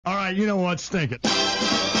right, you know what? Stink it.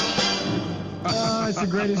 Oh, it's the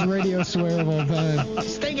greatest radio swear of all time.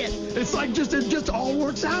 Stink it. It's like it just all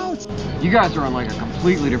works out. You guys are on like a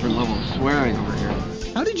completely different level of swearing over here.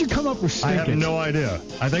 How did you come up with stink I have it? no idea.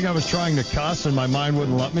 I think I was trying to cuss and my mind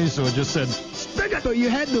wouldn't let me, so it just said, stink it. But you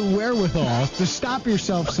had the wherewithal to stop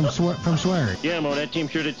yourself from swearing. Yeah, Mo, that team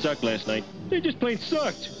sure did suck last night. They just plain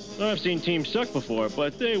sucked. I've seen teams suck before,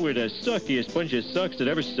 but they were the suckiest bunch of sucks that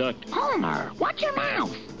ever sucked. Homer, watch your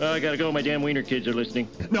mouth. I gotta go. My damn wiener kids are listening.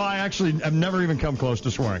 No, I've never even come close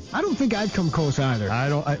to swearing. I don't think I've come close either.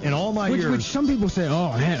 In all my years. Which some people say,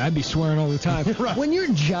 oh, man, I'd be swearing all the time. Right. When your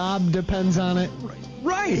job depends on it,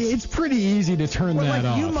 right. It's pretty easy to turn that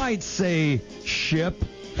off. You might say ship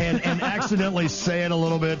and accidentally say it a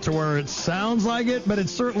little bit to where it sounds like it, but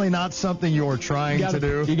it's certainly not something you're trying to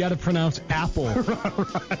do. You got to pronounce apple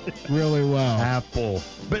really well. Apple.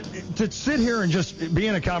 But to sit here and just be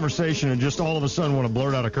in a conversation and just all of a sudden want to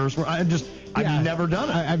blurt out a curse word, I've never done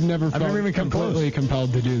it. I've never even come completely close.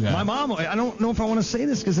 compelled to do that. My mom, I don't know if I want to say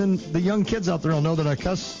this because then the young kids out there will know that I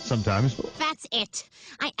cuss sometimes. That's it.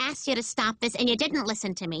 I asked you to stop this, and you didn't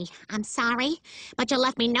listen to me. I'm sorry, but you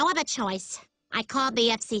left me no other choice. I called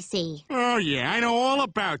the FCC. Oh, yeah, I know all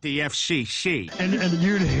about the FCC. And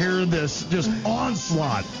you'd hear this just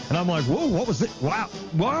onslaught. And I'm like, whoa, what was it? Wow,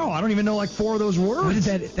 I don't even know like 4 of those words. What is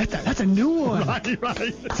that? That's a new one. Right.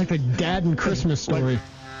 It's like the Dad and Christmas story.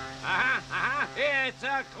 It's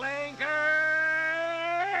a clinker!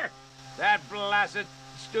 That blasted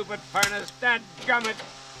stupid furnace, that gummit.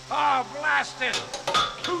 Oh, blast it!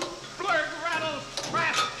 Blurg rattles,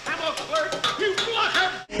 brass camel clerk, you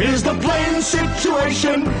blocker! Here's the plain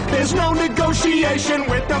situation. There's no negotiation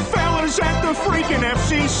with the fellas at the freaking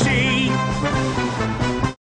FCC.